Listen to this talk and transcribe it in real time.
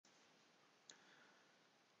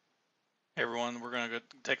Hey everyone, we're going to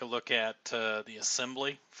take a look at the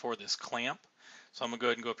assembly for this clamp. So I'm going to go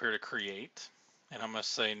ahead and go up here to create, and I'm going to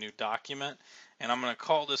say new document, and I'm going to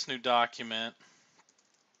call this new document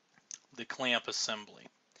the clamp assembly,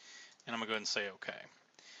 and I'm going to go ahead and say OK.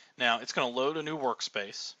 Now it's going to load a new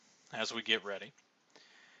workspace as we get ready.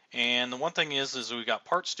 And the one thing is we got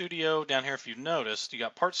Part Studio down here. If you've noticed, you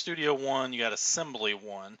got Part Studio 1, you got Assembly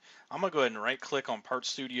 1. I'm going to go ahead and right click on Part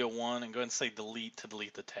Studio 1 and go ahead and say delete to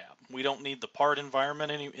delete the tab. We don't need the part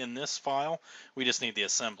environment in this file. We just need the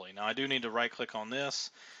assembly. Now I do need to right click on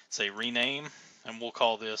this, say rename, and we'll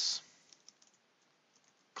call this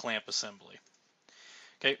clamp assembly.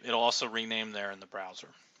 Okay, it'll also rename there in the browser.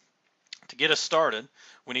 To get us started,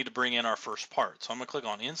 we need to bring in our first part. So I'm going to click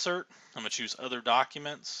on Insert. I'm going to choose Other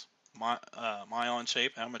Documents, my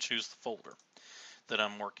Onshape, and I'm going to choose the folder that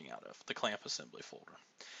I'm working out of, the clamp assembly folder.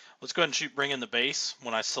 Let's go ahead and bring in the base.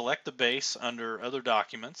 When I select the base under Other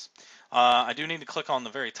Documents, I do need to click on the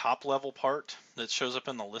very top level part that shows up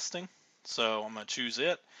in the listing. So I'm going to choose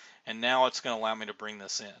it, and now it's going to allow me to bring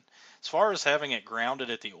this in. As far as having it grounded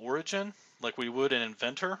at the origin, like we would in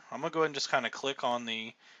Inventor, I'm going to go ahead and just kind of click on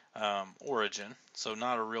the origin, so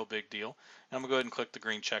not a real big deal. And I'm going to go ahead and click the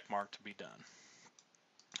green check mark to be done.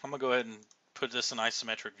 I'm going to go ahead and put this in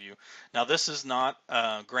isometric view. Now this is not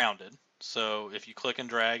grounded, so if you click and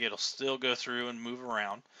drag, it'll still go through and move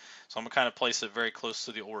around. So I'm going to kind of place it very close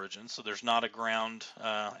to the origin, so there's not a ground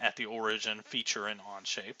at the origin feature in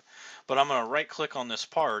Onshape. But I'm going to right click on this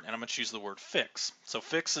part and I'm going to choose the word fix. So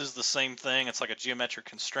fix is the same thing. It's like a geometric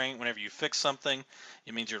constraint. Whenever you fix something,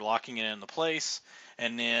 it means you're locking it into place.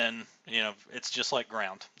 And then, it's just like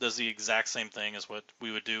ground. Does the exact same thing as what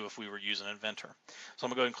we would do if we were using Inventor. So I'm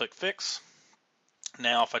going to go ahead and click fix.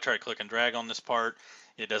 Now if I try to click and drag on this part,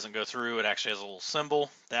 it doesn't go through. It actually has a little symbol.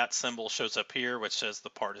 That symbol shows up here, which says the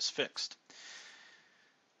part is fixed.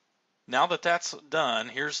 Now that that's done,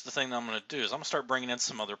 here's the thing that I'm going to do is I'm going to start bringing in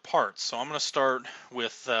some other parts. So I'm going to start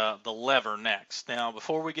with the lever next. Now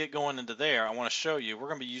before we get going into there, I want to show you we're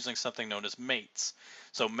going to be using something known as mates.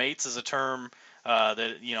 So mates is a term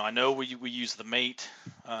that I know we use the mate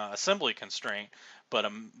assembly constraint,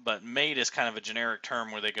 but mate is kind of a generic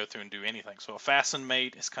term where they go through and do anything. So a fasten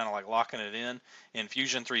mate is kind of like locking it in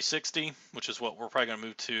Fusion 360, which is what we're probably going to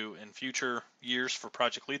move to in future years for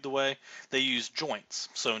Project Lead the Way. They use joints.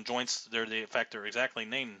 So in joints, they're exactly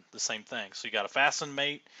named the same thing. So you got a fasten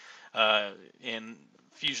mate. In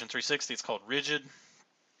Fusion 360, it's called rigid.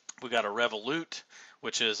 We got a revolute,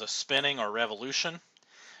 which is a spinning or revolution.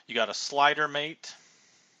 You got a slider mate,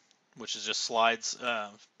 which is just slides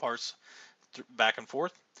parts back and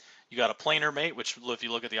forth. You got a planar mate, which if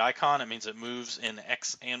you look at the icon, it means it moves in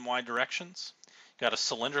X and Y directions. You got a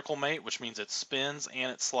cylindrical mate, which means it spins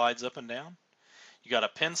and it slides up and down. You got a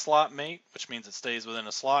pin slot mate, which means it stays within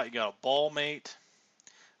a slot. You got a ball mate,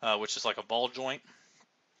 which is like a ball joint,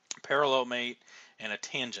 parallel mate, and a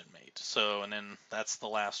tangent mate. So, and then that's the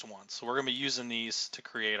last one. So we're going to be using these to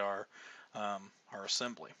create our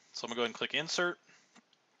assembly. So I'm going to go ahead and click Insert.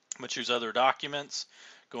 I'm going to choose Other Documents,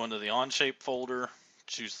 go into the Onshape folder,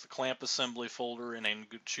 choose the Clamp Assembly folder, and then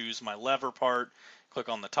choose my lever part. Click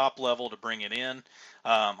on the top level to bring it in.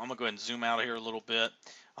 I'm going to go ahead and zoom out here a little bit.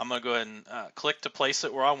 I'm going to go ahead and click to place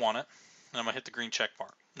it where I want it, and I'm going to hit the green check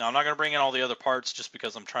mark. Now I'm not going to bring in all the other parts just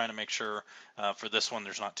because I'm trying to make sure for this one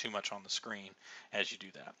there's not too much on the screen as you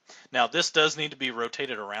do that. Now this does need to be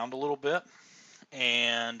rotated around a little bit.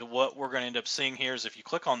 And what we're going to end up seeing here is if you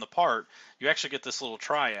click on the part, you actually get this little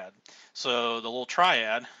triad. So the little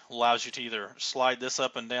triad allows you to either slide this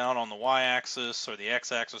up and down on the y-axis or the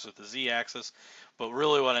x-axis or the z-axis. But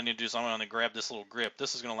really what I need to do is I'm going to grab this little grip.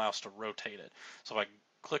 This is going to allow us to rotate it. So if I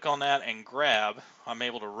click on that and grab, I'm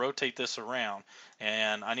able to rotate this around.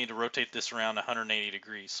 And I need to rotate this around 180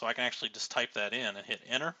 degrees. So I can actually just type that in and hit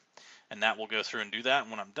enter. And that will go through and do that.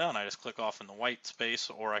 And when I'm done, I just click off in the white space,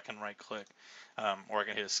 or I can right click, or I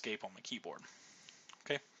can hit escape on my keyboard.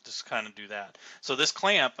 Okay, just kind of do that. So this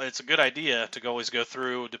clamp, it's a good idea to always go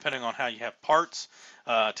through, depending on how you have parts,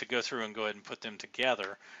 to go through and go ahead and put them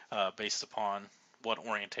together based upon what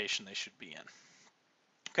orientation they should be in.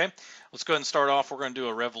 Okay, let's go ahead and start off. We're going to do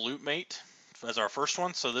a revolute mate as our first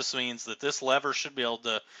one. So this means that this lever should be able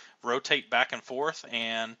to rotate back and forth,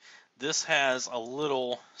 and this has a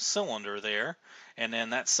little cylinder there, and then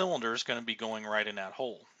that cylinder is going to be going right in that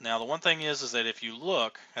hole. Now the one thing is that if you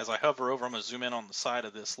look, as I hover over, I'm going to zoom in on the side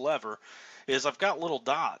of this lever, is I've got little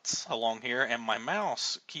dots along here, and my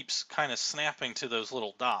mouse keeps kind of snapping to those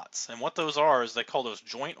little dots. And what those are is they call those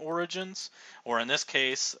joint origins, or in this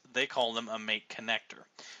case, they call them a mate connector.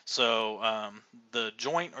 So the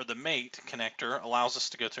joint or the mate connector allows us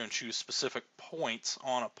to go through and choose specific points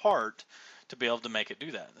on a part to be able to make it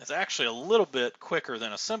do that. It's actually a little bit quicker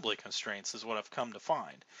than assembly constraints is what I've come to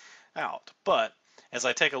find out. But as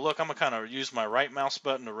I take a look, I'm going to kind of use my right mouse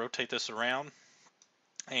button to rotate this around.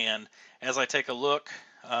 And as I take a look,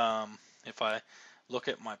 if I look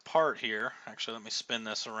at my part here, actually let me spin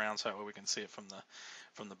this around so that way we can see it from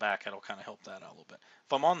the back. That'll kind of help that out a little bit.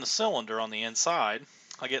 If I'm on the cylinder on the inside,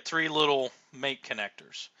 I get 3 little mate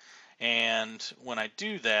connectors. And when I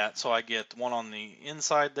do that, so I get one on the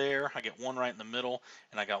inside there, I get one right in the middle,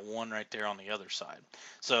 and I got one right there on the other side.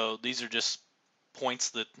 So these are just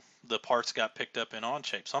points that the parts got picked up in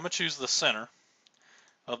Onshape. So I'm going to choose the center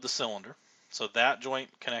of the cylinder. So that joint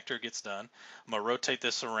connector gets done. I'm going to rotate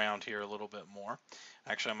this around here a little bit more.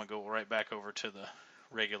 Actually, I'm going to go right back over to the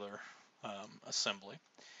regular assembly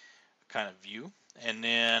kind of view. And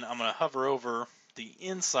then I'm going to hover over the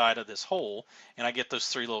inside of this hole, and I get those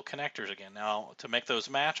 3 little connectors again. Now, to make those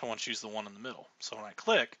match, I want to choose the one in the middle. So when I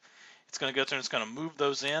click, it's going to go through and it's going to move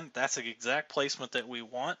those in. That's the exact placement that we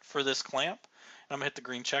want for this clamp. And I'm going to hit the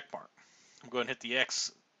green check mark. I'm going to hit the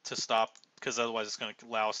X to stop, because otherwise it's going to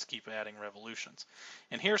allow us to keep adding revolutions.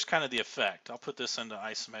 And here's kind of the effect. I'll put this into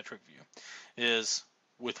isometric view. Is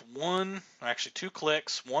with one, actually 2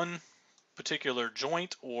 clicks, one particular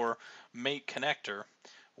joint or mate connector,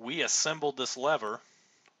 we assembled this lever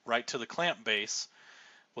right to the clamp base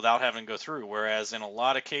without having to go through. Whereas in a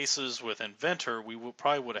lot of cases with Inventor, we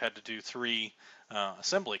probably would have had to do 3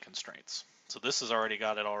 assembly constraints. So this has already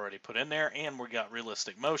got it already put in there, and we got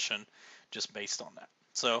realistic motion just based on that.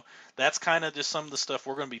 So that's kind of just some of the stuff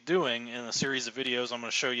we're going to be doing in a series of videos. I'm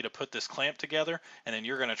going to show you to put this clamp together, and then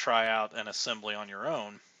you're going to try out an assembly on your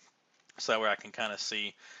own, so that way I can kind of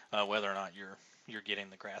see whether or not you're getting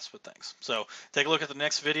the grasp of things. So take a look at the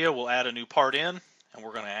next video. We'll add a new part in, and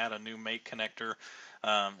we're going to add a new mate connector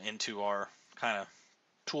into our kind of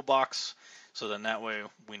toolbox, so then that way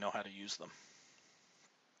we know how to use them.